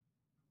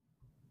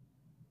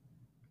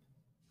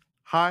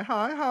Hi,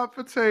 hi, hot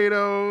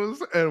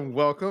potatoes, and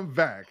welcome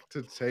back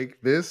to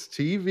Take This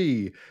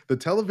TV, the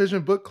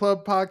television book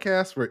club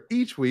podcast where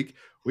each week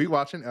we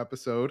watch an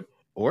episode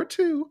or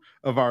two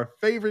of our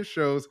favorite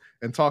shows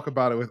and talk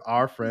about it with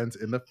our friends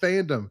in the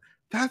fandom.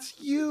 That's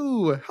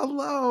you.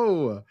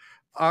 Hello.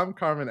 I'm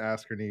Carmen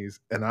Askernes,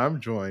 and I'm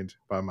joined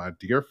by my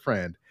dear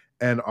friend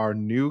and our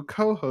new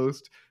co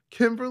host,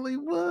 Kimberly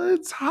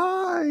Woods.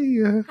 Hi.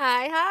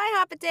 Hi,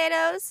 hot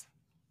potatoes.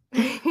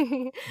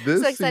 So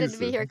This excited to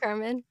be here, season.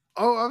 Carmen.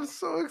 Oh, I'm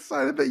so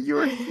excited that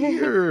you're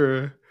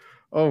here.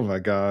 Oh my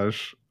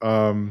gosh.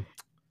 We're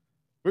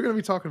going to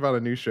be talking about a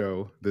new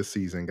show this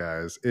season,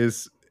 guys.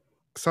 Is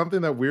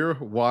something that we're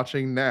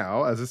watching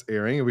now as it's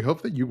airing, and we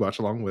hope that you watch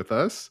along with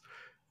us.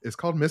 It's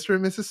called Mr.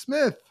 and Mrs.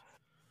 Smith.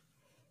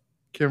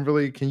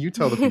 Kimberly, can you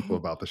tell the people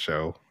about the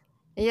show?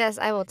 Yes,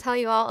 I will tell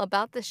you all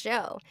about the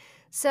show.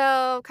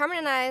 So, Carmen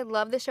and I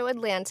love the show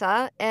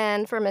Atlanta,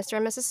 and for Mr.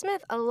 and Mrs.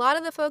 Smith, a lot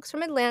of the folks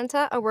from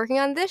Atlanta are working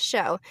on this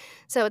show.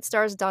 So, it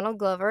stars Donald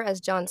Glover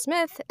as John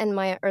Smith and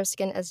Maya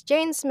Erskine as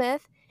Jane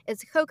Smith.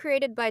 It's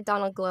co-created by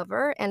Donald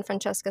Glover and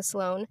Francesca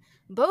Sloan,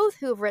 both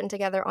who have written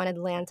together on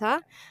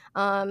Atlanta.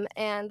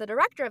 And the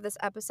director of this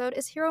episode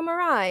is Hiro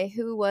Murai,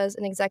 who was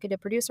an executive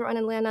producer on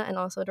Atlanta and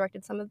also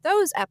directed some of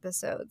those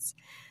episodes.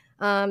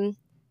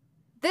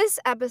 This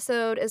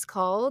episode is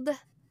called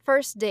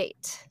First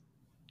Date.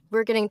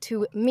 We're getting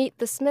to meet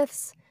the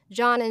Smiths,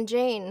 John and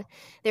Jane.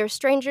 They're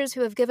strangers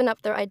who have given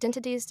up their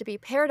identities to be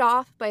paired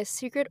off by a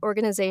secret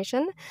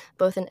organization,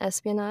 both in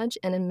espionage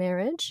and in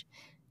marriage.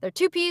 They're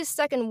two peas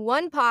stuck in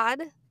one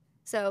pod,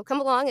 so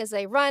come along as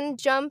they run,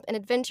 jump, and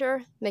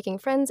adventure, making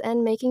friends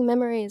and making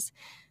memories.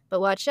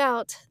 But watch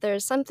out,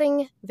 there's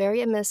something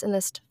very amiss in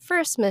this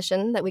first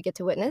mission that we get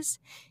to witness.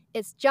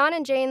 It's John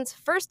and Jane's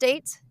first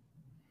date.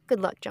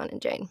 Good luck, John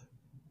and Jane.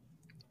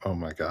 Oh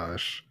my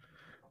gosh.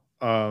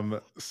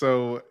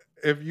 So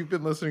if you've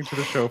been listening to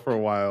the show for a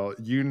while,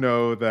 you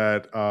know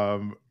that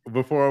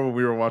before when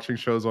we were watching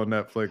shows on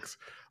Netflix,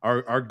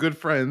 our good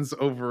friends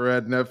over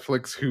at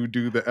Netflix who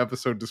do the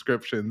episode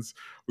descriptions,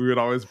 we would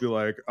always be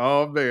like,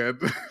 "Oh man,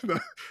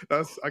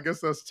 I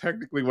guess that's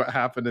technically what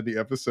happened in the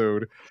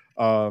episode."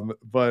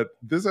 But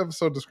this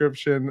episode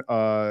description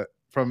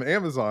from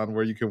Amazon,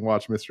 where you can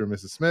watch Mr. and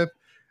Mrs. Smith,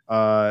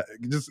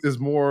 just is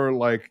more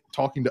like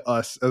talking to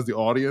us as the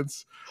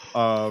audience.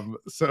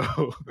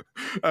 So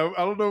I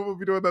don't know if we'll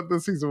be doing that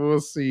this season. We'll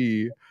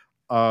see.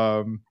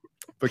 But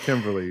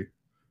Kimberly,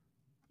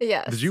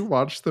 Yes. did you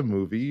watch the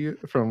movie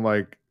from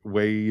like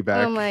way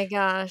back? Oh my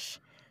gosh.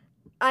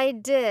 I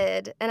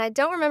did, and I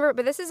don't remember,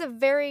 but this is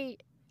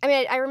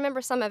I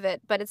remember some of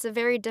it, but it's a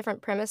very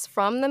different premise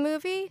from the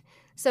movie.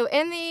 So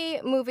in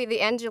the movie,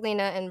 the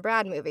Angelina and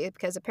Brad movie,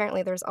 because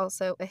apparently there's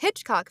also a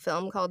Hitchcock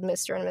film called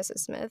Mr. and Mrs.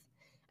 Smith,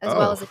 as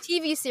well as a Oh,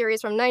 TV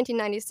series from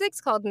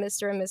 1996 called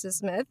Mr. and Mrs.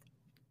 Smith.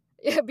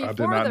 Yeah, I did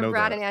before not the know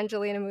Brad that. and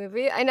Angelina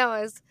movie. I know,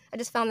 I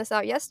just found this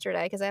out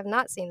yesterday because I have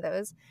not seen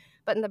those.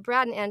 But in the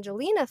Brad and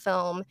Angelina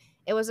film,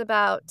 it was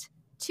about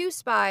two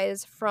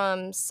spies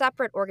from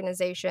separate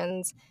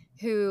organizations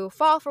who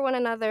fall for one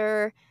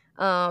another.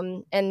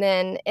 And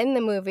then in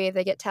the movie,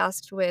 they get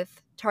tasked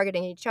with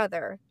targeting each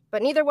other.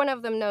 But neither one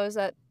of them knows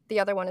that the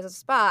other one is a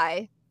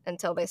spy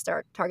until they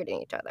start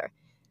targeting each other.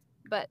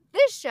 But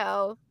this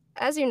show,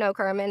 as you know,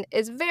 Carmen,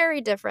 is very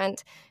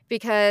different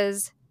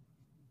because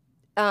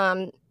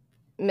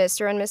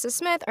Mr. and Mrs.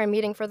 Smith are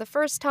meeting for the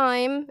first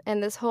time,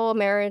 and this whole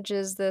marriage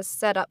is this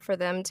setup for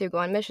them to go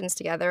on missions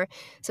together.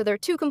 So they're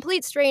two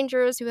complete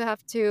strangers who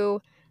have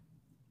to,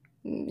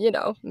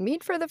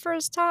 meet for the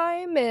first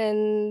time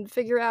and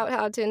figure out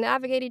how to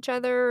navigate each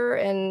other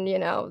and,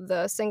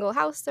 the single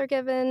house they're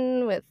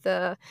given with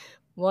the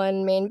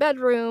one main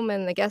bedroom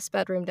and the guest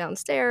bedroom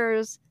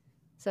downstairs.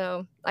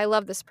 So I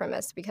love this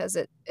premise because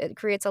it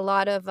creates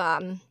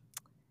it's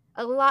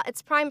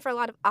prime for a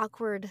lot of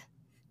awkward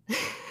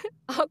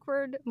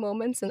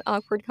moments and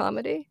awkward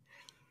comedy.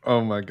 Oh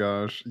my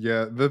gosh.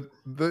 Yeah,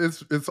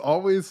 it's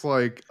always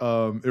like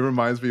it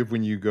reminds me of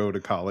when you go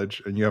to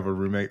college and you have a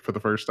roommate for the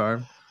first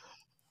time.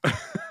 And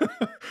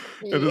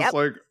it's Yep.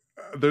 like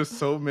there's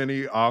so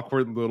many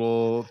awkward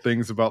little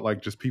things about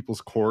like just people's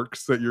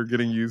quirks that you're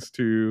getting used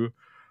to.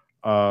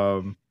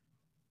 Um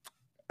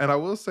and I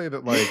will say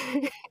that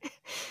like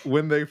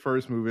when they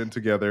first move in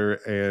together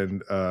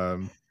and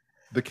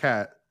the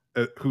cat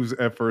who's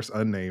at first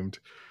unnamed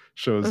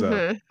shows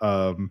up,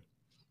 Mhm.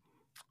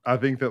 I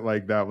think that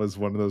like that was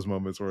one of those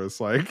moments where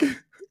it's like,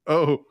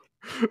 oh,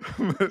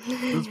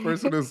 this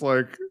person is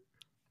like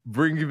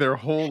bringing their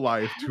whole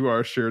life to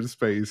our shared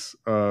space.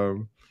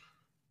 And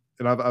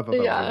I thought that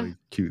was Yeah. really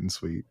cute and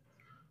sweet.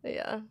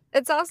 Yeah.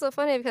 It's also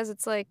funny because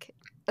it's, like,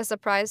 a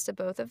surprise to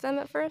both of them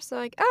at first. They're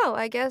like, "Oh,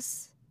 I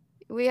guess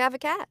we have a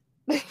cat."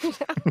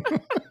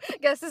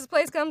 Guess this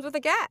place comes with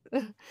a cat.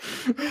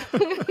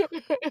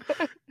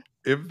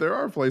 If there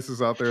are places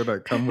out there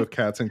that come with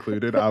cats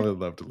included, I would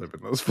love to live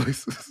in those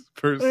places Me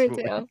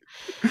personally. too.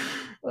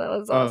 That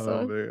was Oh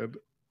awesome. man.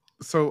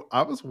 So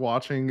I was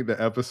watching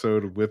the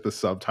episode with the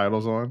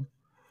subtitles on,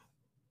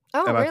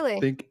 Oh, and I really?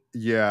 think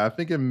Yeah, I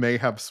think it may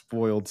have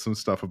spoiled some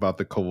stuff about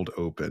the cold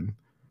open.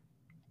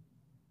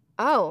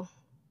 Oh,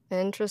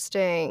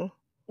 interesting.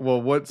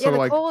 Well, what Yeah, so, the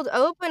like, cold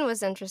open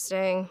was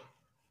interesting.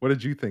 what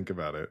did you think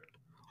about it?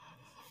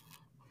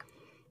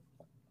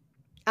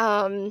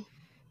 Um,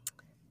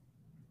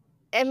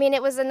 I mean,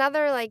 it was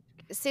another, like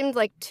seemed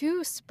like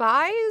 2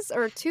 spies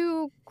or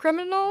 2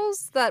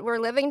 criminals that were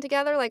living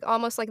together, like,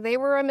 almost like they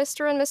were a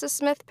Mr. and Mrs.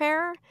 Smith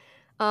pair,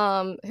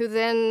 who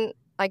then,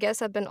 I guess,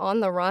 have been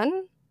on the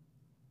run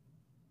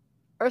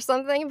or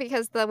something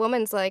because the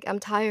woman's like, "I'm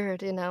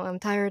tired, I'm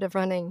tired of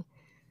running,"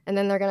 and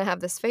then they're gonna have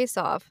this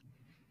face-off,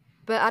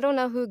 but I don't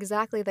know who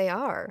exactly they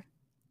are.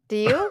 Do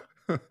you?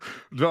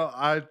 No,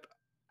 I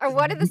Or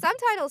what did the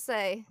subtitles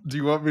say? do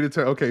you want me to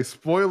tell okay,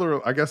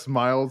 spoiler, I guess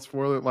mild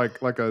spoiler,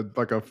 like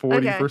a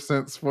Okay.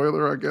 40%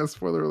 spoiler, I guess,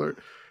 spoiler alert.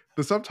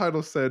 The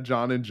subtitle said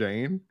John and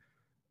Jane,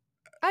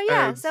 Oh,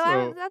 yeah, and so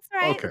I so that's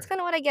right, okay. that's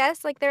kinda what I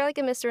guessed, like, they're like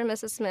a Mr. and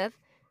Mrs. Smith.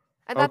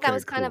 I thought that Okay,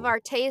 was kind of cool. our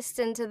taste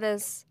into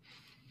this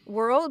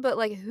world, but,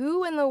 like,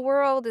 who in the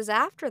world is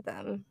after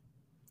them?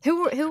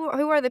 Who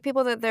are the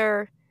people that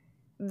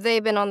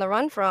they've been on the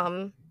run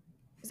from?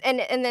 And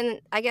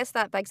then I guess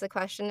that begs the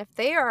question, if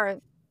they are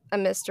a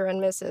Mr.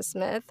 and Mrs.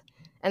 Smith,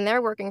 and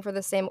they're working for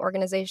the same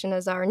organization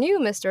as our new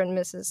Mr. and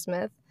Mrs.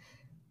 Smith,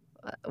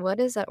 what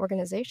is that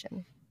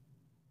organization?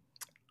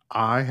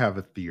 I have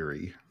a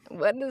theory.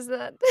 What is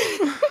that?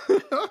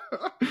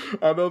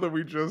 I know that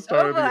we just Oh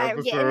started boy, the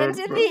I'm getting episode,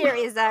 into but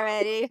theories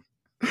already.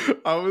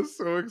 I was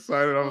so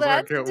excited. I was like,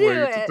 I Let's can't do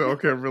wait to tell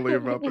Kimberly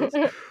about this.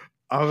 it.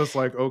 I was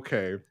like,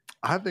 okay,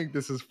 I think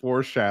this is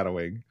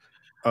foreshadowing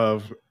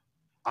of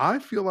I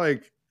feel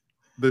like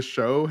the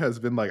show has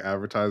been like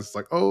advertised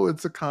like, oh,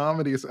 it's a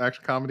comedy, it's an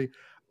action comedy.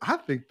 I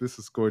think this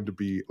is going to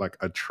be like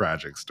a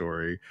tragic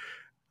story.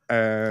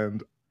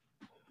 And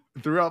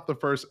throughout the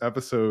first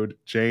episode,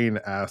 Jane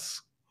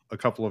asks a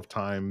couple of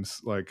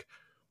times, like,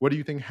 what do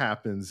you think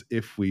happens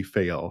if we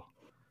fail?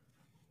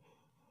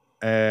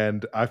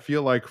 And I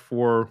feel like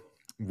for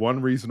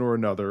one reason or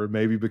another,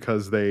 maybe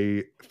because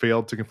they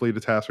failed to complete a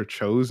task or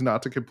chose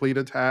not to complete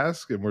a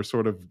task and were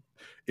sort of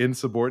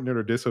insubordinate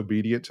or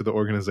disobedient to the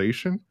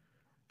organization,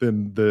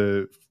 then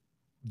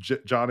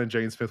John and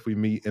Jane Smith we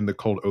meet in the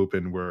cold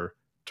open were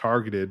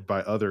targeted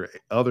by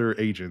other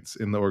agents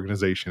in the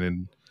organization,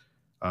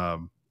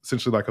 and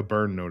essentially like a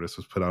burn notice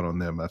was put out on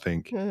them, I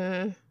think.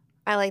 Mhm.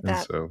 I like And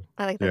that. so,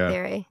 I like that yeah,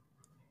 theory.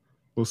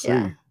 we'll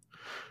Yeah. see.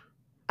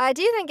 I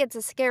do think it's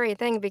a scary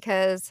thing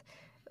because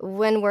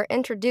when we're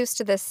introduced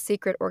to this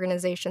secret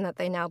organization that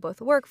they now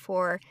both work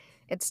for,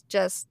 it's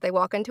just they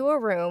walk into a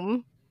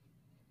room,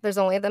 there's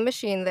only the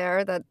machine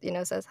there that,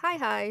 says, "Hi,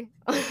 hi,"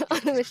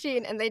 on the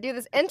machine, and they do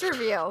this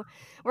interview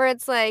where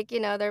it's like,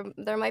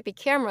 there might be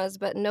cameras,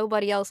 but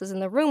nobody else is in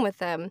the room with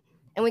them,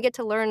 and we get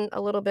to learn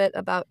a little bit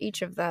about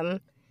each of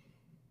them.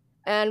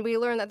 And we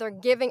learn that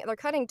they're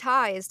cutting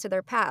ties to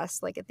their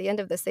past. Like, at the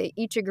end of this, they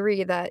each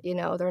agree that,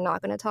 they're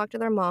not gonna talk to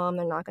their mom,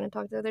 they're not gonna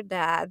talk to their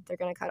dad, they're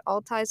gonna cut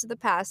all ties to the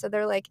past, so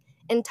they're, like,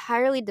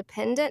 entirely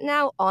dependent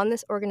now on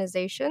this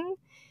organization,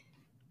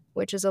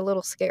 which is a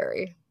little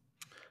scary.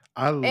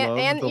 I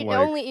love And the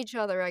only each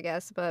other, I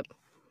guess, but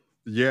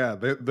yeah,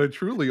 they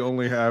truly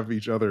only have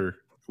each other,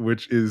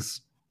 which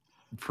is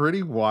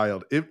pretty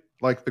wild. It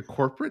like the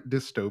corporate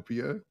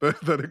dystopia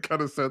that it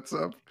kind of sets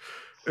up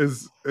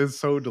is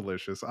so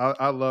delicious.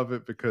 I love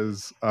it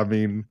because I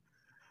mean,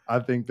 I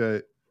think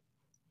that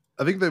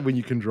I think that when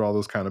you can draw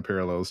those kind of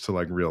parallels to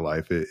like real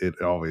life,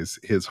 it always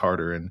hits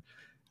harder. And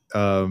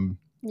um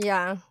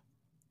yeah.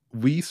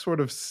 we sort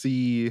of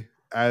see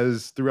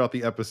as throughout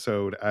the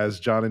episode as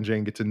John and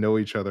Jane get to know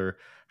each other,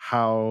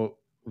 how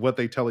what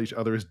they tell each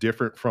other is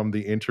different from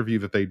the interview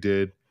that they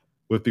did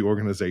with the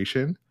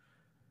organization.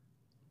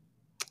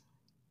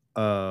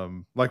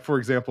 Like for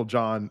example,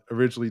 John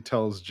originally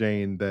tells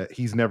Jane that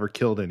he's never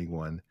killed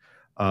anyone.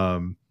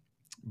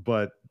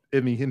 But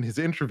in his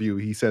interview,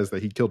 he says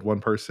that he killed one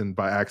person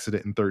by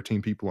accident and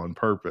 13 people on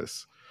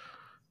purpose,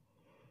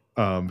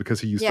 because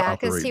he used to Yeah,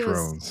 because operate he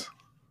was drones.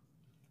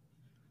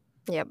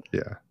 yep.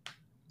 Yeah.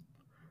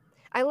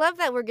 I love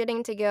that we're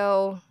getting to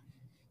go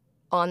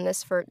on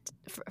this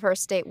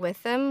first date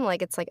with them.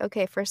 Like, it's like,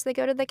 okay, first they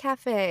go to the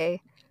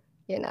cafe,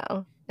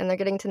 and they're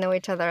getting to know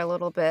each other a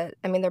little bit.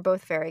 I mean, they're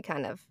both very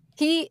kind of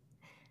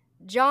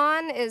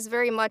John is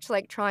very much,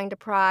 like, trying to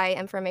pry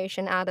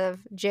information out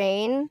of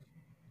Jane.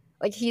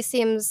 Like, he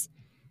seems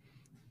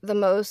the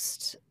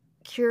most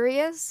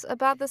curious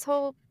about this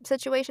whole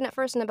situation at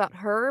first and about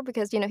her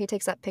because, he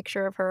takes that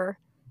picture of her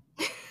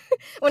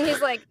when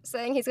he's, like,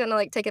 saying he's gonna,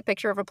 like, take a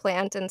picture of a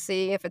plant and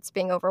see if it's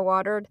being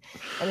overwatered,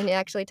 and then he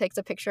actually takes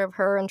a picture of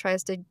her and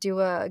tries to do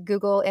a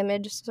Google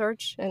image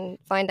search and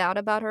find out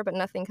about her, but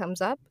nothing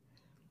comes up.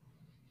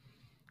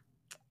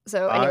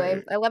 So, anyway,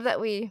 I I love that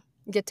we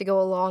get to go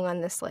along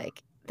on this,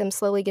 like, them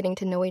slowly getting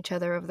to know each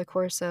other over the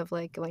course of,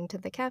 like, going to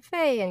the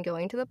cafe and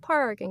going to the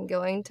park and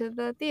going to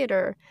the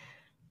theater.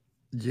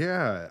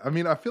 Yeah, I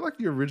mean, I feel like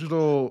the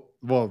original,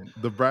 well,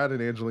 the Brad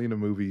and Angelina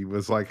movie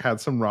was like had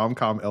some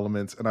rom-com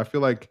elements, and I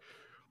feel like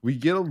we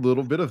get a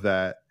little bit of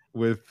that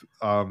with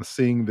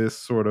seeing this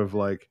sort of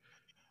like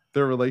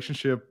their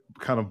relationship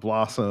kind of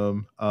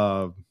blossom.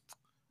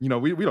 We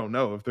don't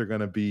know if they're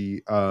going to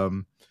be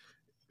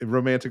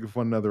romantic with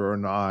one another or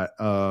not.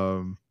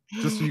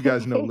 Just so you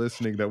guys know,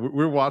 listening, that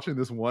we're watching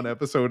this one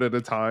episode at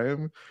a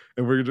time,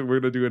 and we're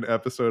gonna do an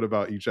episode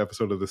about each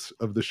episode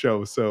of the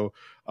show. So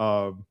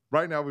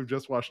right now we've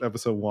just watched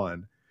episode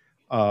one,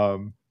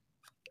 um,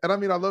 and I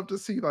mean I love to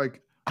see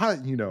like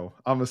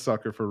I'm a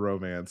sucker for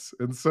romance,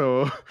 and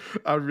so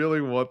I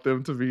really want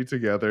them to be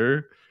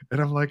together.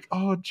 And I'm like,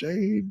 oh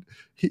Jade,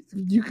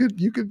 you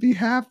could be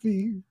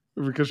happy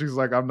because she's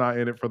like, I'm not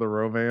in it for the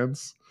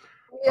romance.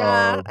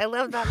 Yeah, Um, I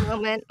love that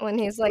moment when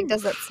he's, like,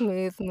 does that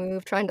smooth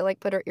move trying to, like,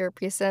 put her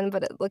earpiece in,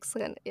 but it looks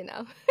like.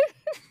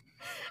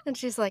 And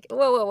she's like,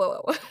 "Whoa, whoa,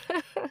 whoa,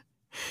 whoa.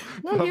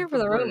 Not here Pump for the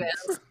the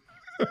brakes. romance."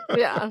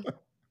 Yeah.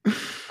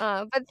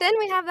 But then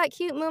we have that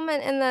cute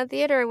moment in the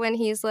theater when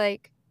he's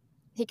like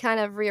he kind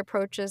of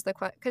reapproaches the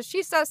because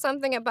she says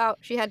something about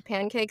she had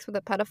pancakes with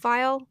a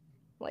pedophile,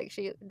 like,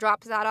 she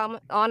drops that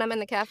on him in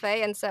the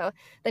cafe, and so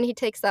then he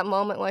takes that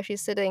moment while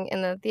she's sitting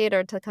in the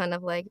theater to kind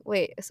of like,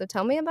 "Wait, so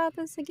tell me about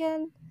this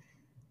again?"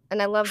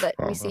 And I love that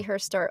we see Trauma. her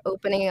start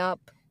opening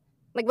up,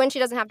 like, when she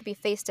doesn't have to be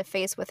face to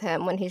face with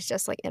him, when he's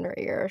just, like, in her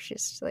ear,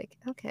 she's just like,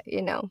 "Okay."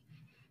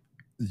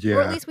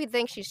 Or at Yeah, least we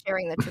think she's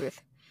sharing the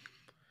truth.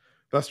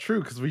 that's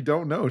true because we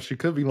don't know. She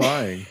could be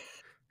lying.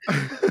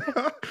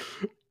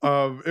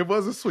 It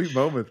was a sweet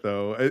moment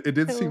though. It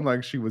did seem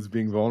like she was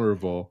being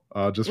vulnerable,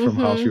 just from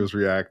how she Mhm, was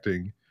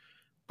reacting.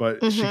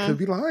 But she could mhm.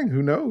 be lying.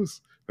 Who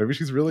knows? Maybe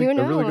she's really Who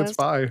a really good knows?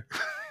 spy.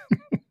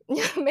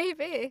 Yeah,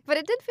 maybe. But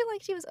it did feel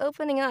like she was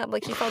opening up,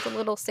 like, she felt a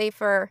little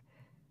safer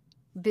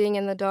being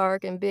in the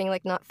dark and being,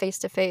 like, not face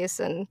to face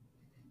and,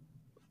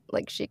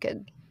 like, she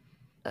could,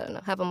 I don't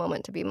know, have a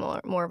moment to be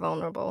more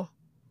vulnerable.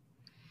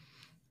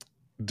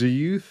 Do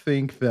you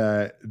think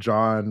that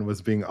John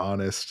was being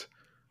honest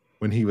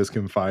when he was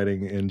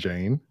confiding in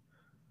Jane?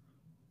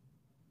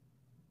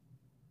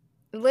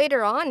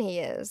 Later on, he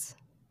is,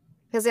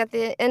 because at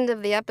the end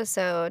of the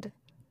episode,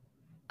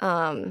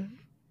 um,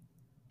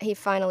 he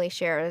finally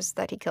shares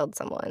that he killed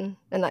someone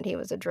and that he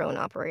was a drone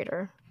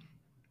operator.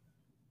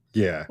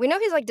 Yeah. We know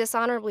he's, like,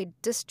 dishonorably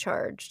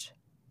discharged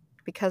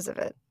because of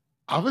it,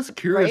 I was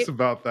curious right?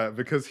 about that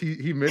because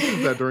he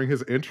mentions that during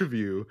his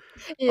interview.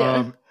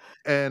 Yeah. Um,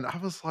 and I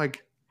was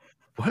like,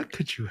 what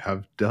could you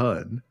have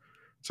done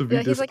to be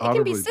Yeah, he's like, "It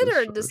can be dishonorably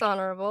considered discharged?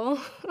 dishonorable."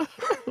 I'm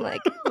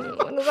like,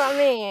 what does that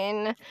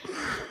mean?"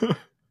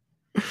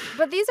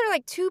 But these are,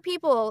 like, 2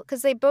 people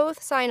because they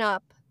both sign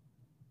up.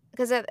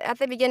 Because at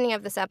the beginning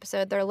of this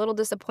episode, they're a little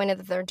disappointed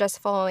that they're just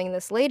following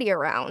this lady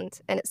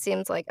around, and it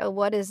seems like, "Oh,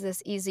 what is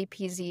this easy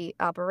peasy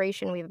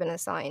operation we've been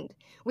assigned?"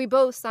 We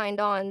both signed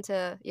on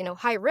to,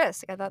 high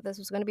risk. I thought this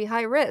was gonna be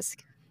high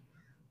risk.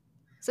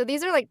 So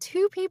these are, like,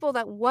 2 people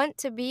that want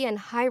to be in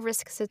high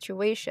risk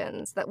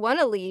situations, that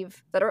wanna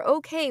leave, that are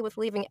okay with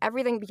leaving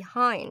everything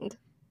behind.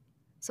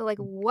 So, like,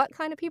 what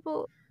kind of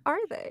people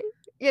are they?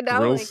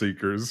 Thrill Like,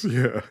 seekers,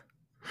 yeah.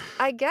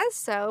 I guess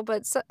so,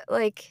 but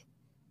like,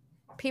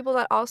 people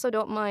that also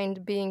don't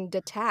mind being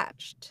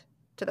detached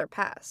to their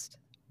past.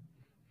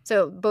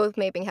 So, both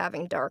maybe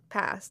having dark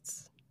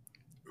pasts.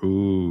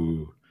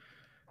 Ooh.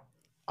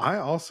 I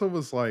also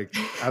was like,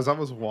 as I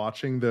was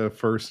watching the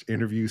first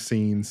interview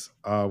scenes,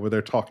 where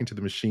they're talking to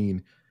the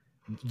machine,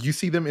 you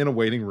see them in a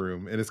waiting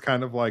room, and it's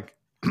kind of like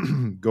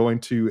going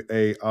to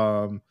a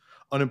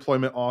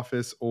unemployment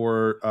office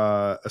or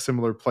a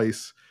similar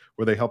place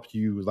where they help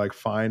you like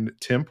find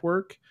temp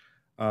work.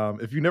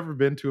 If you've never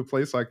been to a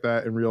place like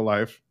that in real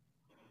life,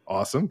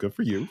 awesome, good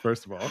for you,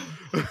 first of all.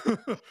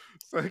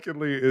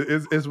 Secondly,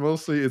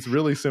 it's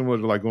really similar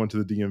to like going to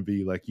the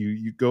DMV. Like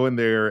you go in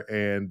there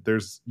and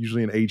there's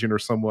usually an agent or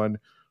someone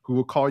who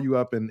will call you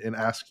up and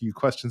ask you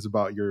questions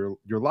about your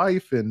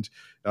life and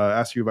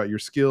ask you about your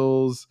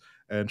skills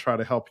and try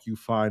to help you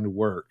find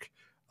work.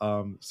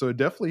 So it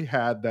definitely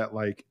had that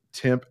like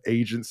temp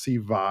agency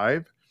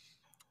vibe,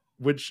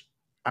 which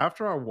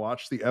after I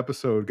watched the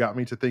episode got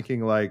me to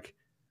thinking like,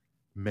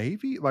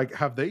 maybe like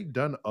have they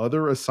done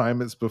other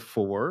assignments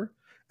before?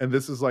 And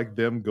this is like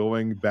them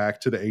going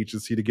back to the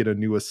agency to get a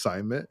new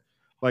assignment.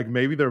 Like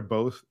maybe they're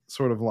both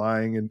sort of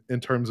lying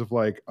in terms of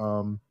like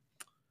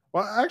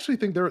well, I actually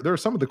think there are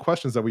some of the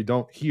questions that we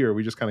don't hear.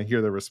 We just kind of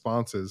hear their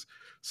responses.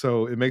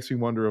 So it makes me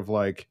wonder of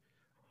like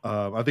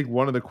I think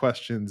one of the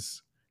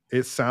questions,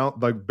 it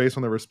sound like based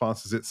on the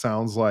responses, it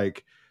sounds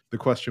like the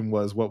question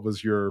was what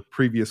was your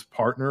previous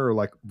partner or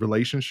like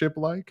relationship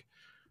like?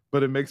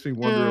 But it makes me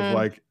wonder of Mm,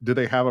 like, do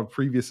they have a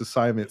previous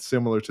assignment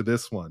similar to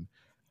this one?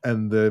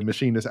 And the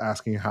machine is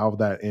asking how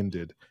that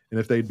ended and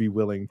if they'd be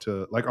willing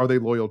to like, are they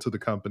loyal to the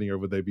company or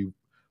would they be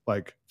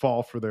like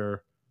fall for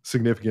their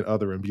significant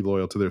other and be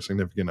loyal to their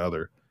significant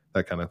other?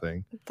 That kind of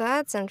thing.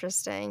 that's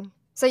interesting.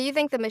 So you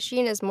think the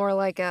machine is more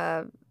like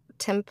a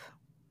temp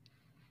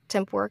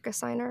temp work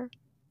assigner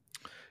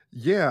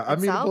Yeah, I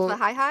mean, itself, the well,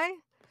 HiHi?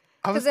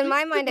 I was Because in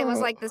my thinking mind, it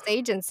was about like this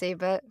agency,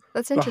 but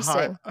that's the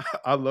high. interesting.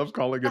 I love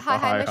calling The it the HiHi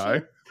high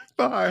high, machine?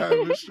 the high high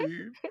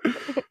machine.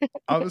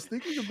 I was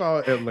thinking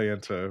about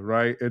Atlanta,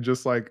 right? And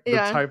just like the Yeah.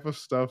 type of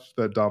stuff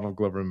that Donald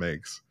Glover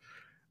makes.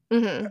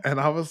 Mhm. And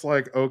I was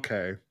like,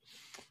 okay,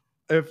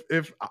 if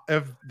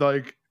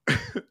like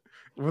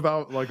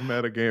without like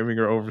metagaming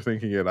or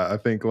overthinking it, I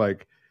think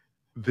like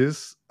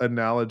this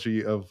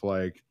analogy of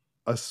like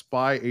a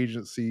spy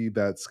agency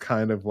that's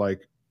kind of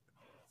like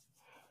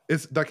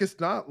it's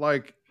not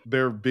like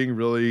they're being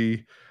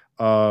really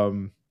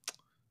um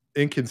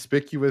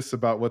inconspicuous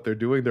about what they're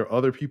doing. There are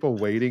other people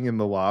waiting in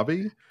the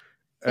lobby.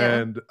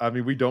 Yeah. And I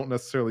mean, we don't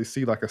necessarily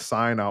see like a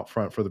sign out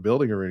front for the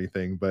building or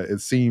anything, but it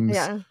seems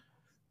Yeah.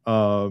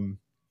 um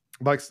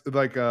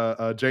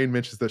Jane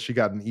mentions that she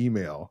got an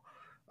email.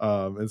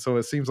 And so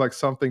it seems like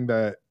something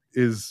that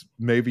is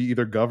maybe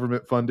either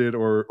government funded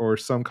or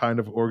some kind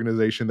of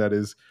organization that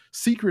is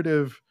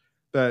secretive,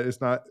 that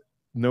is not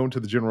known to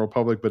the general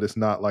public, but it's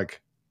not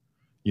like,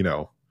 you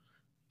know,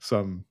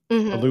 some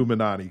Mhm.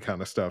 Illuminati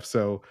kind of stuff.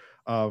 So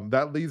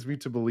that leads me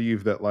to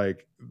believe that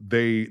like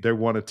they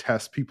want to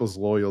test people's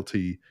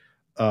loyalty.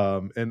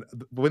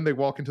 When they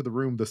walk into the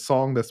room, the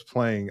song that's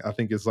playing, I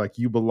think, is like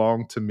 "You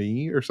Belong to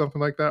Me" or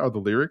something like that, or the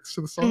lyrics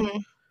to the song.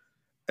 Mhm.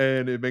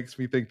 And it makes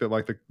me think that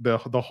like the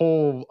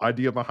whole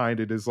idea behind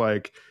it is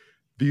like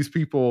these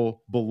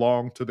people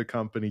belong to the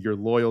company. You're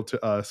loyal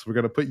to us. We're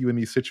going to put you in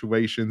these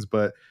situations,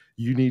 but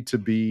you need to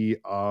be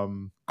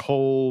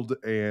cold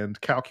and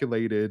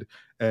calculated.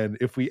 And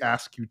if we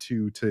ask you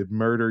to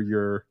murder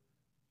your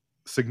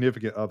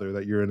significant other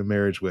that you're in a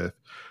marriage with,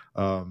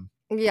 um,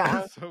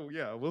 Yeah. so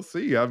yeah, we'll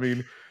see. I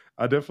mean,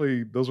 I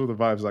definitely those were the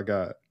vibes I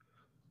got.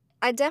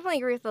 I definitely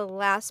agree with the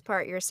last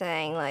part you're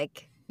saying,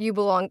 like, you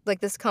belong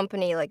like, this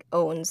company, like,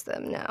 owns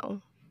them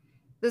now.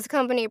 This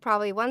company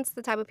probably wants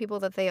the type of people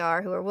that they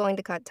are who are willing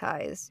to cut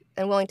ties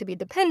and willing to be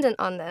dependent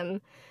on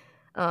them.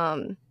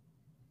 Um,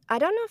 I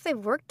don't know if they've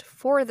worked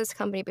for this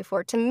company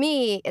before. To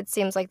me, it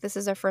seems like this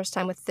is their first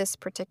time with this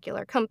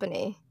particular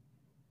company.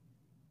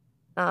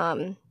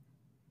 Um,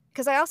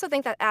 because I also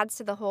think that adds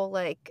to the whole,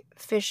 like,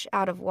 fish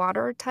out of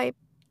water type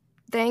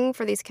thing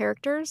for these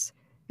characters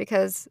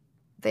because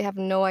they have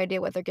no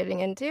idea what they're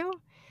getting into.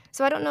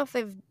 So I don't know if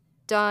they've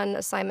done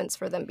assignments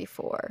for them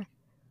before.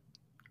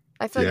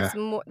 I feel like Yeah. it's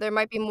more there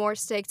might be more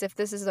stakes if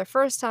this is their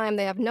first time,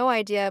 they have no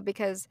idea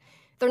because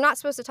they're not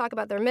supposed to talk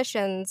about their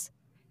missions,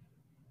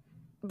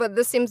 but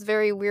this seems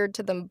very weird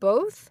to them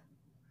both.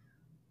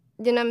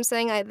 You know what I'm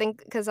saying? I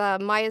think 'cause,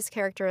 Maya's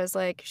character is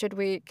like,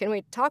 can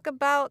we talk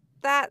about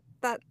that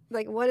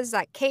like, what is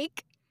that,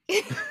 cake?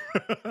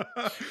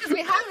 'Cause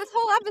we have this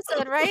whole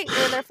episode, right,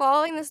 where they're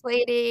following this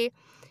lady,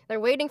 they're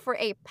waiting for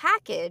a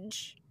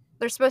package.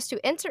 They're supposed to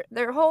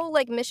their whole,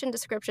 like, mission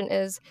description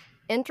is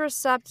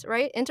intercept,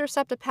 right?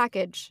 Intercept a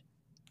package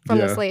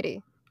from this Yeah.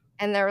 lady.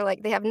 And they're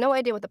like they have no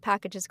idea what the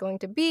package is going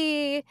to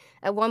be.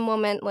 At one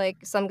moment, like,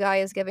 some guy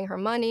is giving her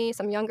money,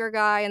 some younger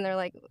guy, and they're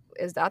like,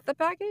 "Is that the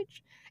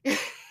package?"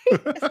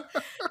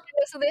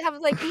 So they have,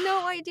 like,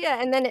 no idea,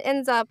 and then it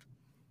ends up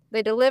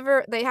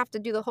they have to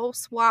do the whole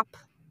swap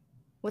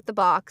with the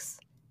box,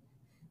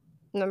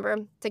 remember,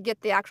 to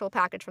get the actual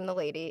package from the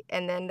lady,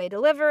 and then they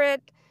deliver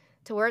it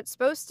to where it's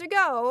supposed to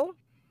go,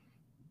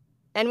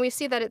 and we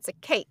see that it's a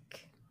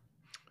cake,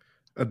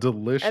 A and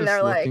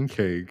delicious looking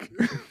cake.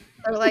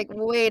 they're like,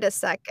 "Wait a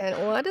second,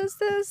 what is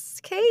this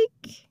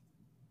cake?"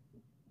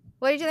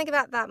 What did you think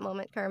about that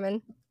moment,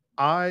 Carmen?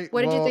 I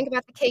What did you think well,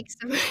 about the cake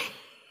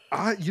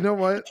I you know the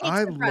what? cake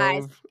I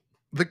surprise? love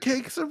the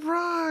cake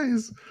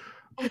surprise.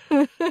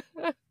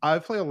 I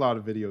play a lot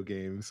of video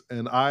games,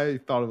 and I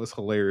thought it was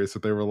hilarious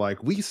that they were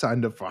like, "We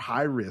signed up for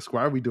high risk.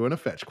 Why are we doing a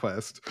fetch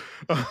quest?"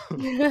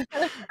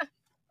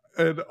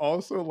 And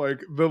also,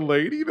 like, the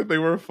lady that they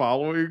were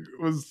following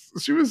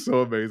she was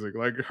so amazing.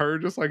 Like, her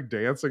just, like,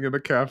 dancing in the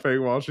cafe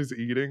while she's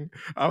eating.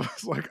 I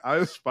was like, "I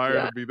aspire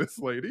Yeah. to be this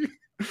lady."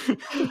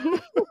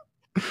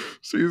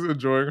 She's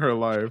enjoying her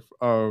life.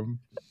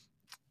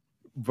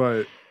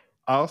 But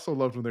I also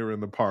loved when they were in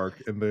the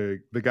park and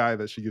the guy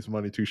that she gives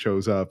money to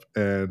shows up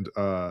and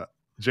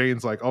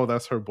Jane's like, "Oh,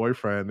 that's her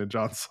boyfriend," and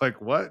John's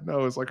like, "What?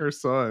 No, it's like her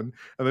son,"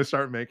 and they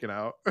start making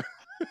out.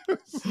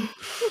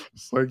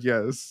 It's like,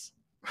 yes.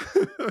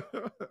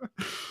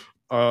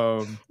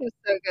 um, It's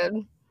so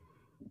good.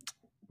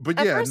 but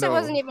At yeah, first, I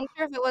wasn't no, even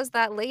sure if it was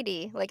that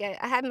lady, like, I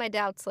had my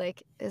doubts,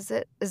 like, is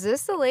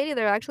this the lady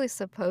they're actually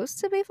supposed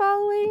to be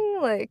following?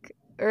 Like,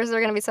 or is there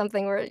gonna be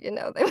something where,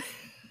 they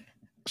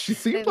she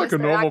seemed they like miss a their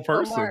normal actual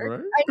person, mark.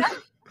 right? I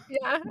know.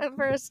 Yeah, at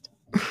first.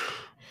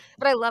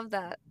 But I love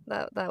that.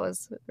 That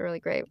was really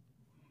great.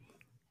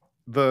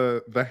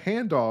 The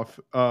handoff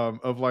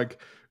of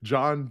like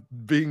John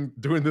being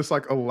doing this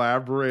like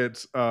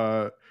elaborate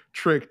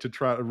trick to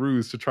try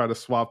ruse to try to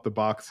swap the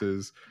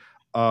boxes.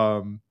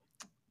 Um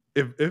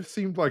it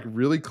seemed like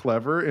really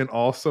clever and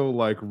also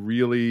like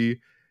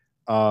really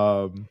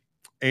um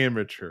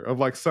amateur of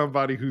like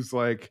somebody who's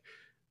like,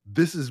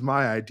 this is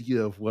my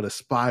idea of what a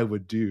spy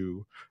would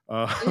do.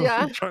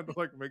 Yeah. Trying to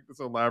like make this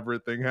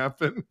elaborate thing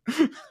happen.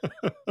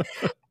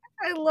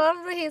 I love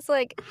that he's,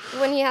 like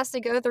when he has to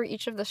go through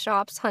each of the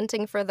shops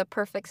hunting for the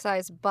perfect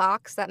size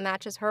box that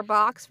matches her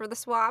box for the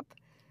swap,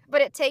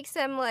 but it takes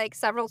him, like,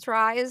 several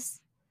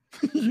tries.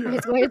 Or Yeah.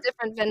 he's going to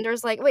different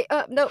vendors like, "Wait,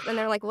 nope," and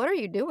they're like, "What are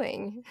you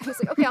doing?" He's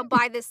like, "Okay, I'll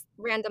buy this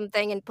random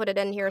thing and put it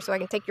in here so I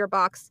can take your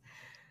box."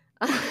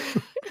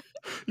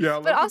 Yeah, I But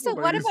love that the also, what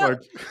lady's about like,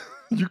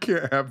 "You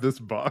can't have this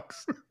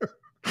box."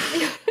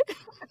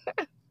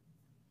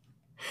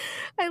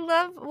 I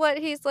love what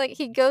he's like,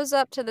 he goes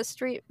up to the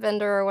street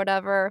vendor or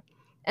whatever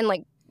and,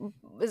 like,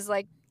 is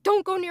like,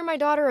 "Don't go near my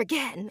daughter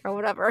again," or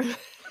whatever. Like,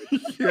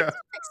 Yeah.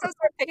 so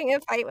start picking a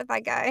fight with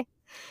that guy.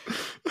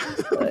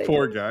 Like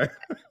Poor guy.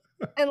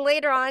 and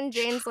later on,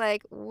 Jane's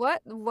like,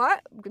 "What?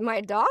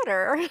 My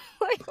daughter?"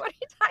 Like, "What are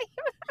you talking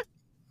about?"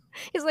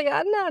 He's like,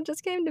 no, it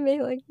just came to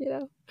me, like, you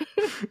know."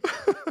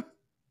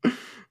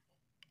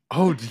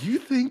 Do you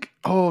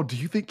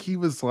think he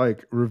was,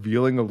 like,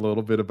 revealing a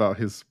little bit about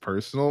his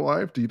personal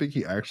life? Do you think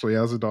he actually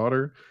has a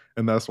daughter,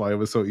 and that's why it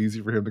was so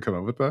easy for him to come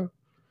up with that?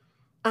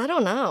 I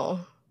don't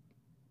know.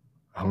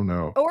 I don't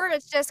know. Or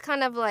it's just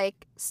kind of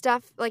like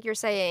stuff like you're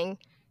saying,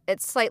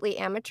 it's slightly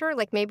amateur,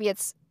 like, maybe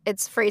it's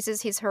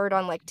phrases he's heard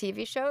on, like,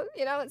 TV shows,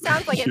 you know? It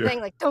sounds like a Yeah.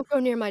 thing like, "Don't go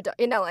near my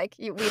you know, like,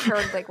 we've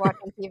heard, like,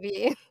 watching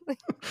TV.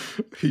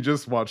 He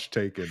just watched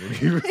Taken, and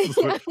he was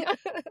Yeah, like yeah.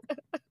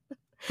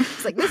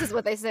 It's like, "This is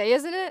what they say,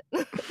 isn't it?"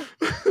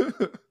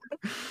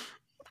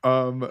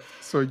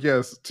 So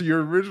yes, to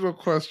your original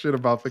question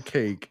about the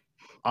cake,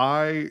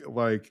 I,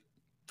 like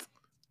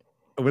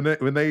when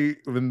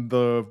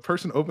the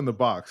person opened the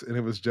box and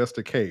it was just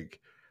a cake,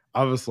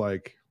 I was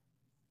like,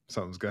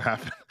 "Something's gonna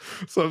happen.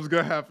 Something's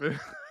gonna happen."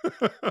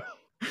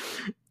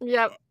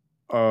 Yep,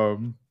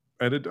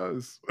 And it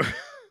does.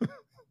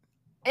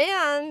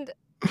 and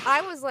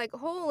I was like,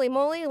 "Holy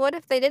moly, what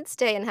if they did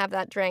stay and have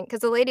that drink?" Because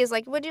the lady's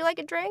like, "Would you like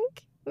a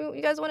drink?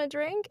 You guys want a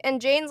drink?"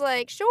 And Jane's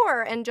like,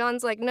 "Sure," and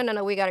John's like, "No, no,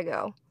 no, we gotta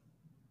go."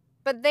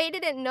 But they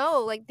didn't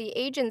know, like, the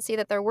agency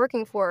that they're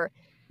working for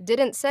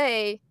didn't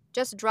say,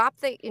 "Just drop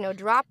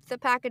the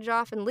package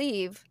off and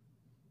leave."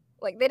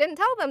 Like, they didn't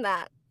tell them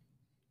that.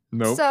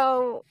 Nope.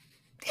 So,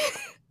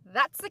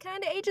 that's the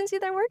kinda agency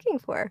they're working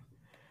for.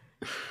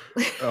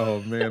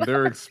 Oh man,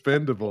 they're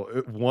expendable.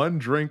 One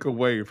drink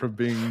away from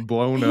being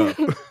blown up.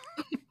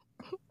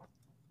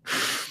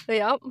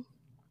 Yep.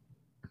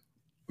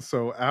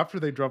 So after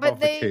they drop But off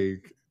the they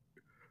cake,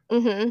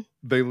 Mhm.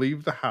 they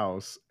leave the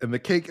house and the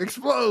cake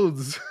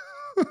explodes.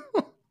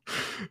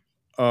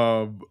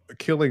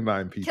 Killing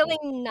 9 people.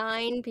 Killing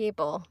 9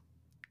 people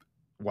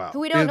who Wow,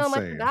 we don't know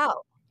much insane.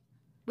 about.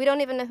 We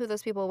don't even know who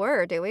those people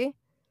were, do we?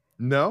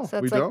 No, So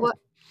we it's like, don't.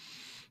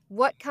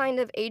 what kind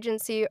of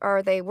agency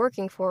are they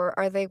working for?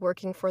 Are they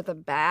working for the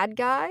bad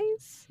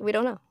guys? We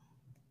don't know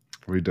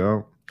We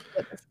don't.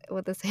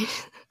 what this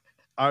agent.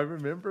 I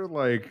remember,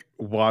 like,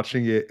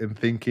 watching it and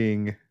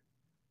thinking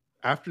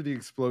after the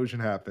explosion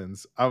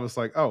happens, I was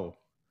like, "Oh,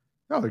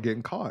 no, they're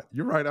getting caught.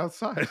 You're right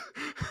outside."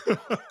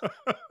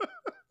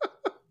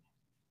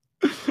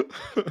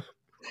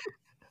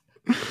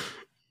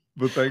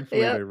 But thankfully,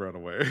 Yep, they run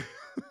away.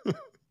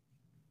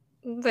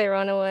 they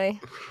run away.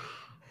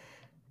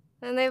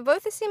 And they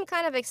both seem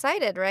kind of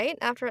excited, right?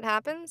 After it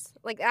happens?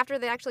 Like, after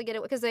they actually get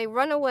it because they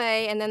run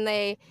away and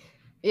then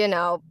you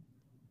know,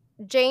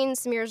 Jane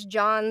smears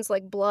John's,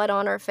 like, blood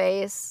on her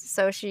face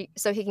so he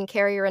can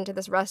carry her into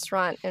this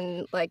restaurant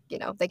and, like,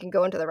 they can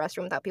go into the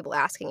restroom without people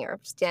asking or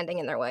standing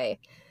in their way.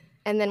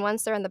 And then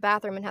once they're in the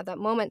bathroom and have that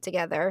moment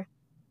together,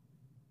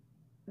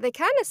 they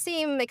kinda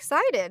seem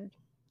excited,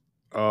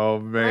 Oh,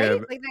 right?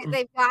 man. Like,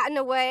 they've gotten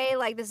away,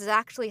 like, this is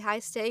actually high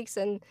stakes,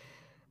 and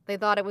they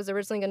thought it was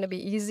originally gonna be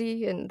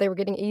easy, and they were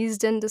getting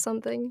eased into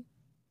something.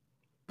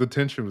 The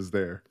tension was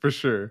there, for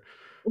sure.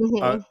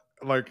 Uh, Mhm.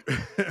 like,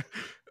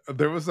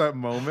 there was that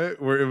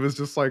moment where it was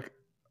just, like,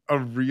 a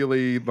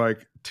really,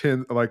 like,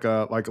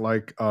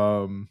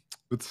 the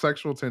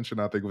sexual tension,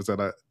 I think, was at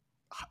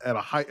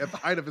the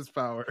height of his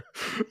power.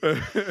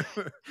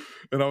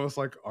 And I was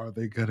like, "Are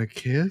they gonna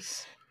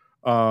kiss?"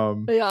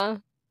 Um, Yeah.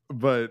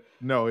 but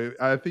no,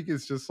 I think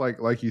it's just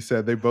like you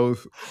said, they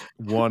both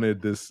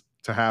wanted this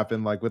to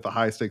happen, like, with the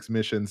high stakes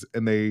missions,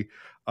 and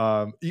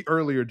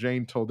earlier,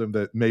 Jane told him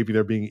that maybe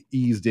they're being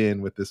eased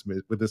in with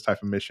with this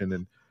type of mission,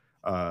 and,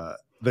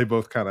 they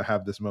both kinda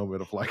have this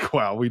moment of like,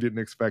 "Wow, we didn't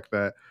expect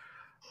that."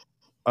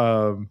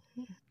 Um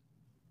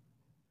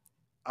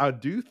I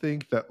do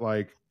think that,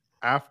 like,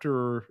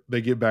 after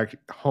they get back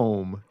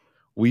home,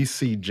 we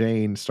see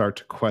Jane start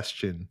to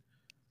question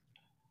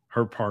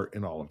her part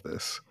in all of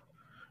this.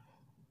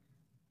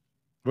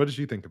 What did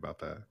you think about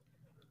that?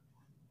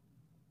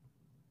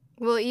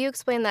 Will you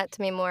explain that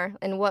to me more?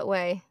 In what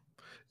way?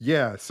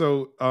 Yeah,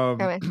 so,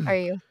 Are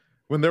you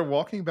when they're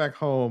walking back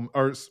home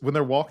when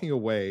they're walking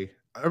away,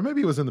 or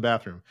maybe it was in the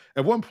bathroom,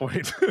 at one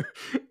point,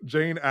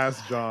 Jane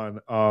asked John,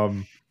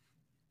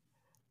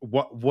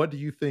 what do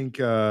you think,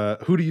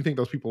 who do you think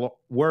those people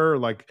were?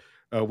 Like,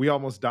 we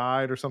almost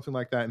died or something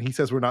like that, and he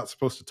says we're not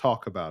supposed to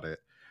talk about it.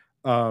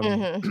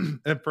 Mhm.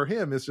 And for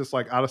him, it's just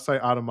like out of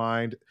sight, out of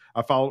mind.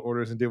 I followed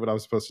orders and did what I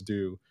was supposed to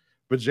do.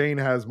 But Jane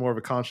has more of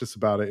a conscience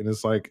about it, and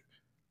it's like,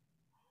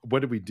 what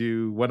did we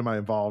do? What am I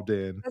involved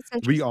in? That's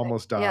We interesting.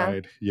 almost Yeah.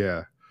 died.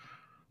 Yeah.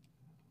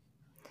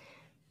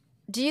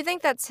 Do you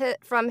think that's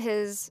from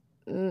his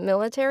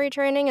military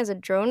training as a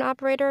drone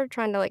operator,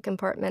 trying to, like,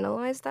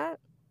 compartmentalize that.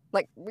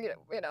 Like,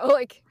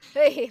 like,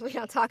 "Hey, we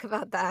don't talk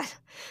about that.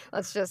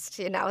 Let's just,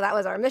 that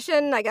was our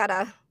mission. I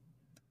gotta."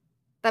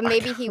 That I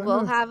maybe he kind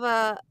will of have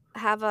a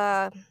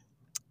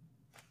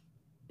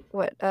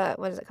what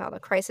is it called? A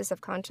crisis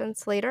of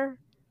conscience later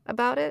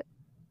about it?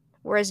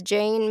 Whereas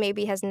Jane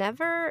maybe has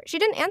never she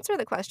didn't answer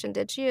the question,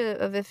 did she,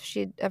 of if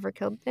she'd ever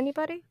killed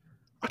anybody?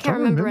 I I can't don't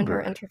remember in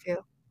her remember. interview.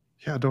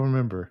 Yeah, I don't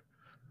remember.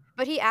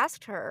 But he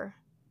asked her.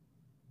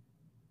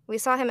 We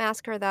saw him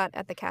ask her that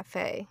at the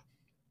cafe.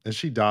 And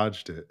she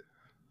dodged it.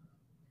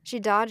 She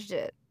dodged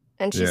it,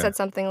 and she Yeah. said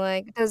something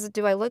like,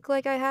 "Do I look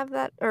like I have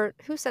that?" Or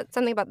who said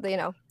something about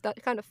that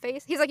kind of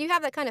face? He's like, "You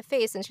have that kind of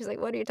face," and she's like,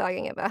 "What are you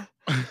talking about?"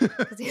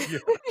 'Cause he Yeah.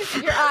 he's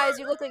like, "Your eyes,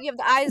 you look like you have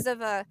the eyes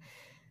of a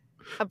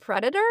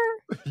predator?"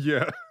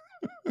 Yeah.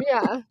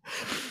 Yeah.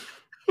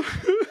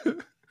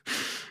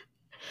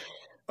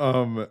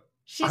 Um,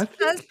 She I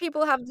says think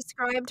people have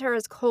described her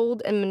as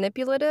cold and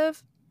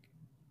manipulative,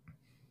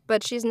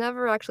 but she's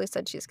never actually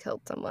said she's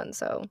killed someone,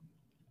 so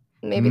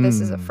maybe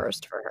this is a mm,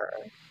 first for her.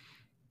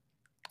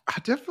 I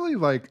definitely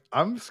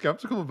I'm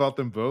skeptical about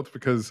them both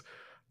because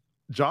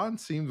John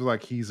seems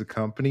like he's a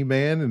company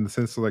man in the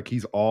sense of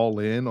he's all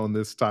in on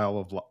this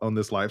on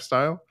this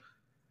lifestyle.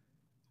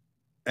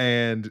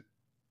 And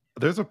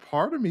there's a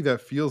part of me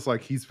that feels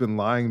like he's been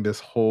lying this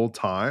whole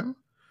time.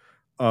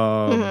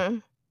 Um,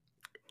 Mhm.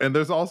 and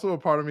there's also a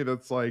part of me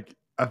that's like,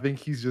 I think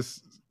he's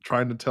just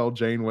trying to tell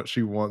Jane what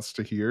she wants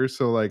to hear.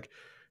 So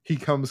he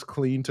comes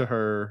clean to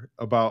her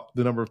about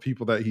the number of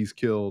people that he's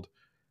killed.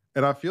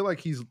 And I feel like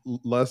he's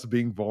less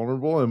being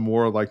vulnerable and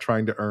more like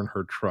trying to earn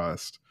her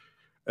trust.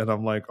 And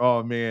I'm like,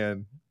 oh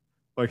man,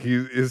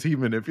 is he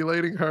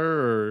manipulating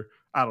her or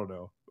I don't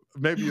know.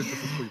 Maybe it's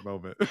just a sweet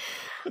moment.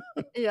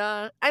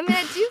 Yeah. I mean,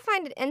 I do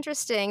find it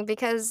interesting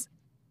because,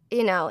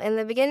 in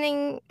the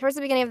beginning towards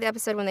the beginning of the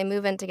episode when they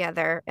move in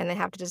together and they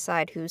have to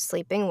decide who's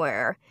sleeping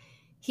where,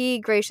 he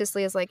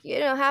graciously is like,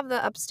 "Have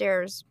the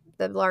upstairs,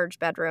 the large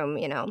bedroom,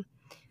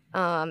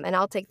 and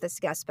I'll take this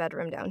guest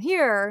bedroom down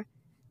here."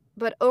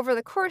 But over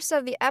the course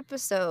of the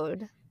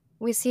episode,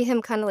 we see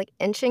him kinda, like,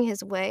 inching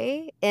his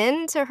way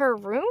into her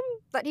room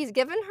that he's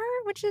given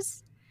her, which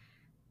is,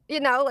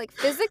 like,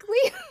 physically,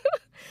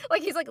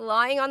 like, he's, like,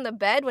 lying on the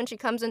bed when she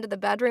comes into the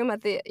bedroom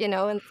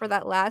and for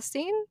that last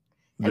scene,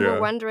 and we're Yeah.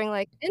 wondering,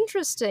 like,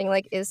 "Interesting,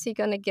 like, is he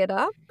gonna get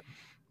up?"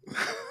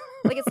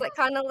 Like, it's, like,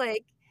 kinda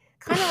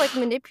like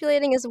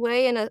manipulating his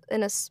way in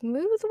a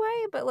smooth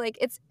way, but, like,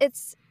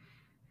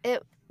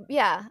 it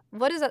yeah.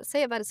 What does that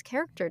say about his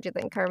character, do you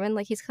think, Carmen?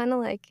 Like, he's kinda,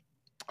 like,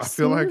 I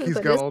feel like smooth, he's but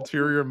got isn't he?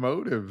 ulterior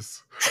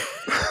motives.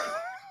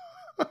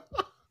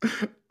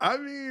 I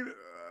mean,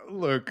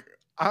 look,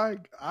 I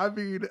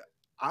mean,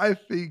 I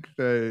think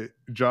that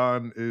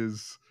John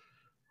is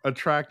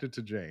attracted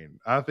to Jane.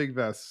 I think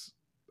that's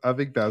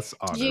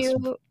Do honest.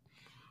 you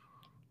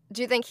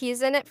do you think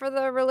he's in it for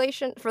the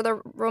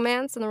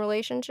romance and the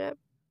relationship?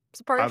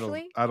 S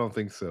partially? I don't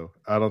think so.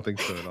 I don't think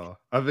so at all.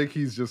 I think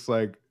he's just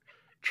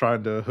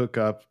trying to hook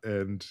up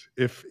and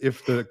if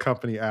the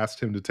company asked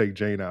him to take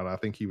Jane out, I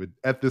think he would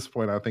at this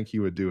point I think he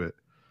would do it.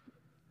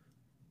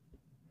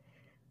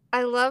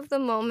 I love the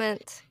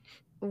moment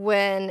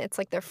when it's,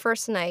 like, their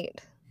first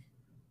night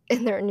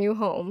in their new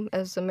home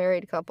as a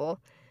married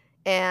couple,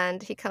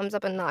 and he comes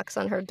up and knocks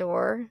on her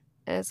door,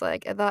 and it's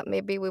like, "I thought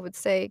maybe we would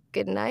say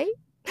goodnight."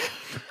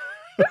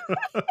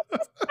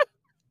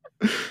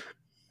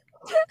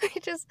 I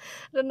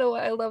don't know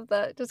why I love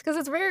that, just because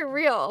it's very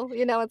real,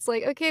 it's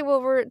like, "Okay,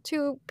 well, we're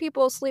 2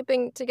 people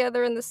sleeping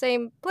together in the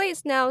same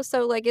place now,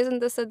 so, like, isn't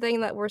this a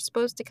thing that we're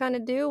supposed to kinda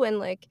do?" And,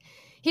 like,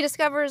 he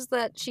discovers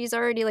that she's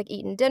already, like,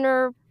 eaten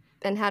dinner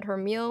and had her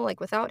meal, like,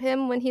 without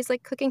him when he's,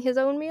 like, cooking his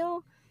own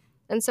meal,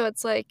 and so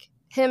it's, like,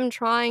 him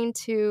trying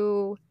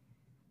to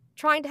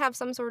have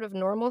some sort of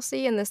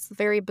normalcy in this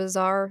very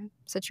bizarre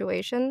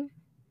situation,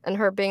 and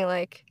her being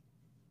like,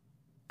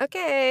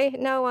 "Okay,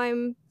 no,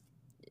 I'm."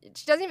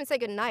 She doesn't even say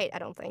goodnight, I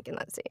don't think, in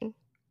that scene.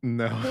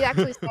 No. He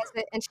actually says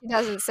it, and she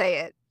doesn't say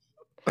it,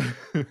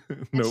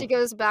 and she Nope.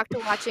 goes back to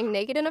watching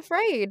Naked and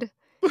Afraid,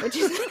 which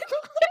is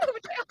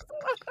which I also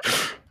love.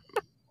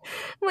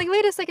 I'm like,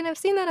 "Wait a second, I've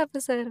seen that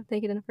episode of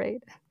Naked and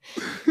Afraid."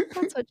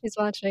 That's what she's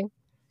watching.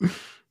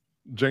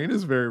 Jane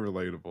is very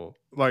relatable.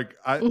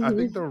 I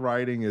think Mhm. the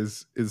writing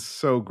is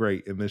so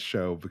great in this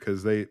show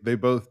because they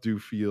both do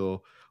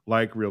feel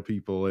like real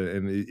people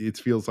and it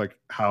feels like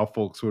how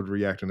folks would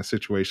react in a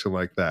situation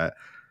like that.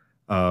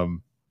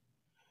 Um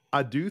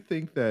I do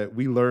think that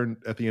we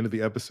learned at the end of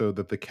the episode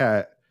that the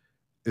cat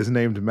is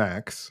named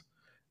Max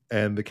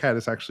and the cat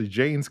is actually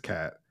Jane's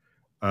cat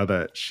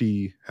that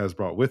she has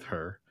brought with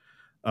her.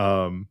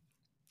 Um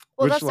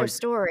Well, which that's their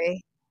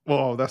story.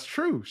 well that's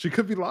true. She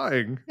could be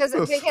lying. 'Cause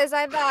That's because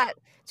I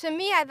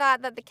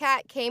thought that the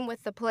cat came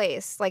with the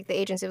place, like, the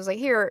agency was like,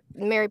 "Here,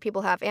 married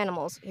people have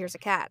animals, here's a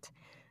cat."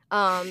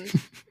 Um,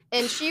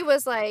 and she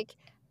was like,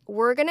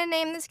 "We're gonna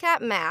name this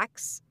cat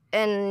Max,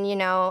 and,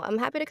 I'm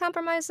happy to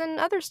compromise in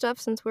other stuff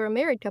since we're a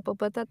married couple,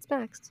 but that's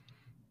Max."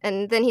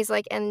 And then he's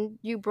like, "And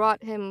you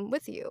brought him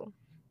with you."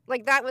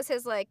 Like, that was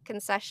his, like,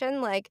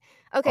 concession, like,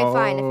 "Okay,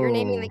 fine, Oh. if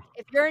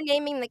you're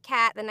naming the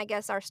cat, then I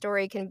guess our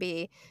story can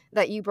be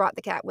that you brought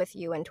the cat with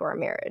you into our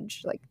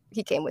marriage, like,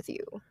 he came with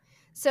you."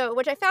 So,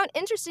 which I found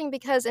interesting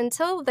because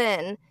until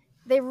then,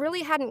 they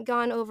really hadn't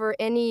gone over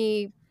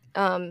any,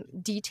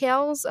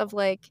 details of,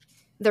 like,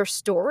 their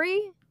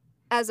story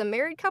as a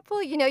married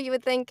couple. You know, you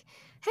would think,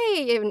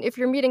 "Hey, if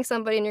you're meeting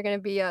somebody and you're gonna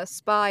be a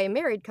spy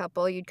married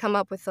couple," you'd come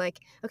up with, like,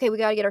 "Okay, we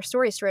gotta get our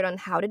story straight on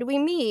how did we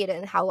meet,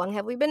 and how long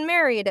have we been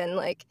married, and,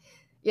 like,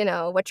 you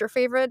know, what's your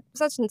favorite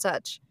such and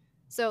such."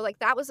 So, like,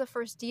 that was the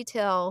first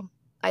detail,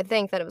 I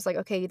think, that it was like,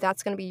 "Okay,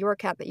 that's gonna be your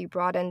cat that you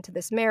brought into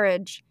this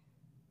marriage."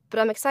 But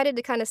I'm excited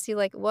to kinda see,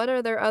 like,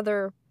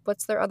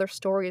 what's their other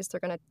stories they're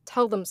gonna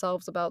tell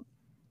themselves about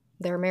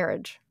their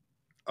marriage.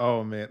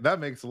 Oh man, that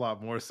makes a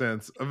lot more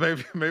sense.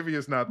 Maybe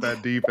it's not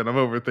that deep and I'm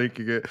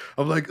overthinking it.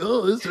 I'm like,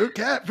 "Oh, it's her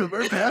cat from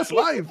her past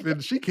life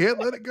and she can't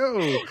let it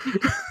go."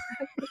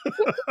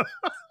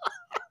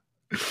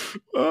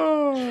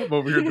 Oh, I'm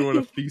over here doing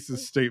a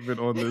thesis statement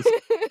on this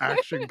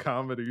action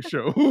comedy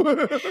show.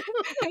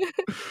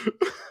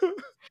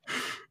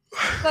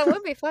 That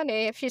would be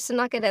funny if she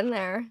snuck it in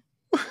there.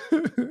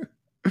 um,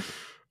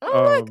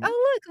 Oh,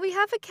 look, we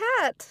have a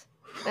cat."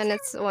 And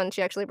it's the one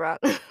she actually brought.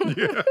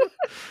 yeah,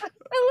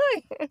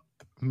 Oh, look.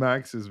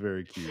 Max is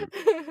very cute.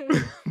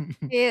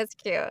 He is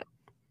cute.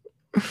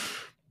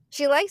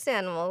 She likes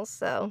animals,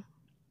 so,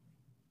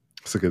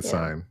 It's a good yeah.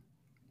 sign.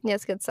 Yeah,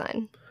 it's a good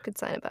sign. Good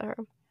sign about her.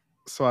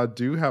 So I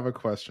do have a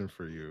question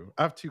for you.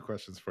 I have 2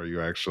 questions for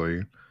you,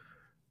 actually.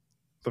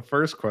 The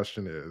first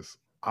question is,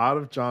 out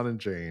of John and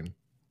Jane,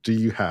 do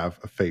you have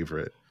a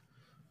favorite?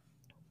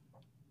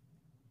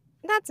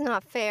 That's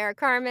not fair,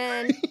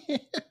 Carmen. I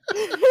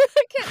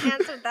can't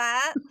answer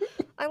that.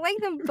 I like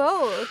them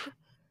both.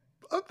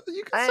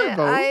 You can say I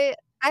both. I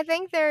I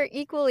think they're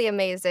equally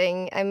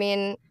amazing. I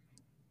mean,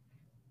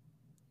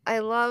 I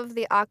love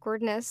the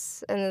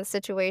awkwardness in the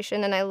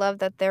situation, and I love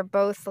that they're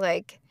both,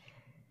 like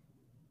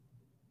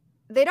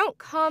they don't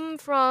come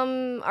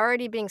from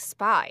already being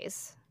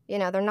spies, you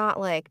know, they're not,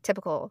 like,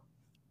 typical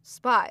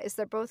spies,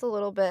 they're both a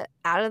little bit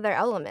out of their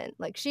element,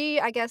 like, she,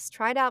 I guess,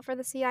 tried out for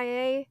the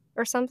CIA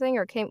or something,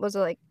 or came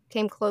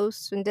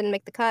close and didn't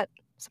make the cut,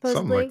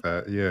 Something like supposedly,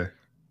 that,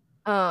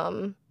 yeah.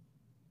 um,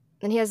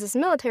 and he has this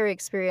military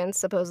experience,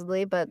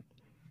 supposedly, but,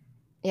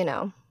 you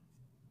know,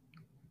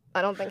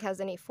 I don't think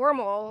has any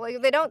formal like,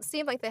 they don't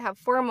seem like they have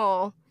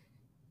formal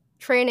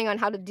training on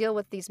how to deal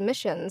with these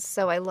missions,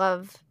 so I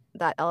love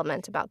that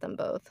element about them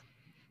both.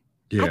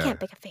 I Yeah. can't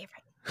pick a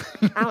favorite.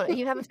 I don't know,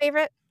 you have a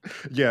favorite?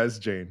 Yeah, it's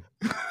Jane.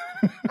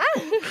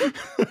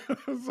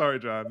 Sorry,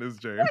 John, it's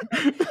Jane.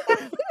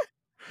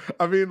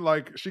 I mean,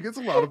 like, she gets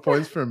a lot of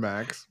points for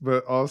Max,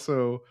 but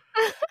also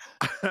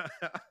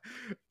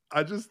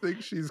I just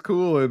think she's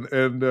cool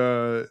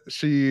and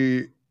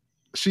she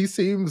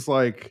seems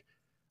like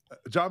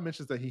John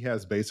mentions that he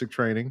has basic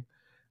training,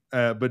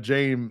 but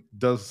Jane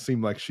does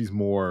seem like she's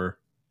more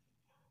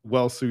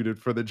well suited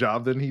for the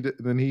job than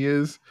he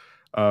is.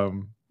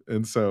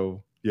 And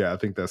so yeah, I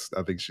think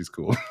she's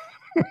cool.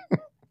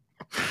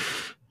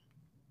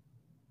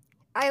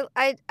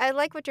 I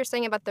like what you're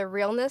saying about the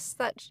realness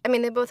that sh I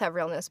mean, they both have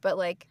realness, but,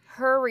 like,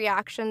 her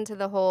reaction to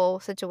the whole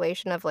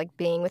situation of, like,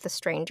 being with a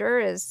stranger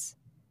is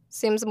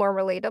seems more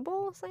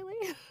relatable slightly.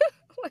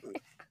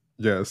 Like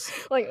Yes.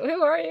 like,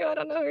 "Who are you? I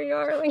don't know who you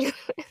are." Like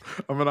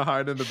I'm gonna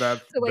hide in the so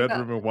like that.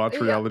 bedroom and watch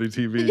Yeah. reality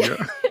TV. Yeah.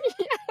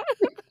 Yeah.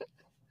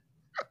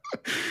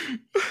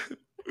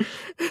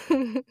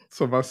 Yeah.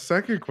 So my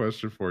second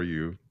question for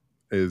you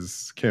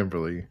is,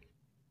 Kimberly,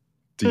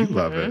 do you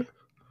love it? Mhm.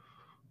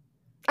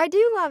 I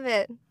do love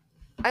it.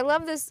 I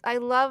love this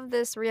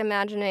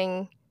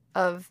reimagining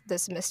of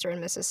this Mr.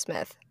 and Mrs.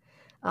 Smith.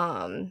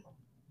 Um,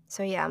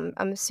 so yeah,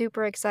 I'm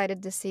super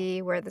excited to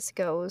see where this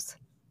goes.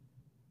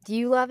 Do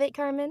you love it,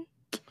 Carmen?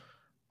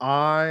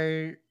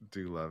 I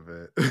do love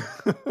it.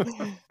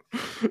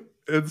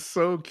 It's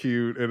so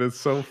cute and it's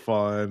so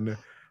fun.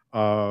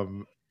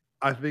 Um,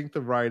 I think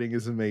the writing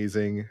is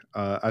amazing.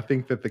 I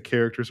think that the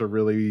characters are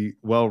really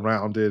well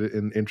rounded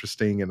and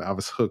interesting, and I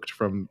was hooked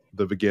from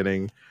the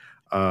beginning.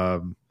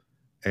 Um,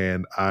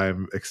 and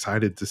I'm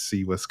excited to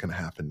see what's going to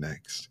happen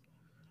next.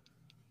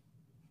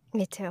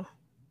 Me too.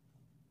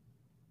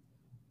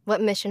 What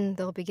mission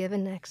they'll be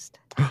given next.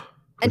 Who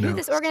And who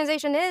this knows?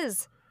 organization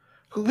is.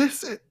 Who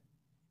is it?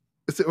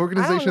 Is it I don't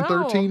Organization know.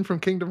 13 from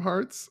Kingdom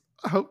Hearts?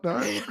 I hope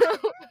not. I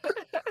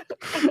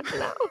don't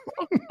know.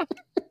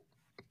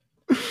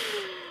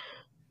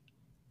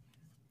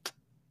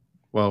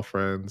 Well,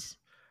 friends,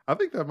 I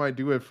think that might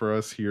do it for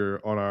us here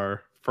on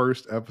our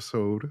first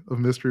episode of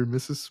Mr. and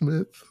Mrs.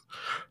 Smith.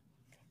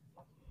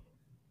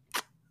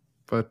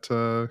 But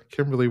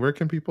Kimberly, where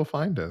can people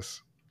find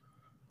us?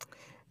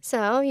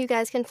 So, you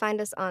guys can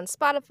find us on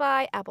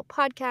Spotify, Apple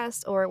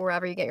Podcasts, or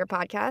wherever you get your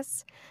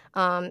podcasts.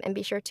 And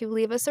be sure to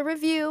leave us a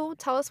review.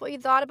 Tell us what you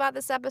thought about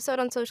this episode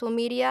on social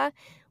media.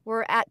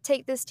 We're at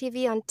Take This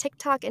TV on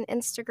TikTok and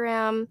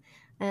Instagram.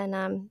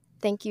 And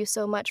thank you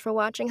so much for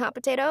watching Hot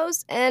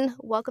Potatoes, and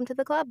welcome to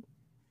the club.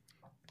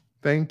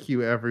 Thank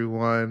you,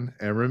 everyone.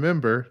 And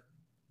remember,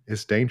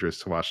 It's dangerous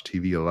to watch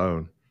TV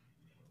alone.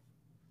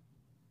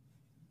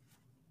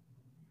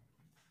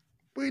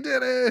 We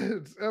did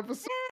it! Episode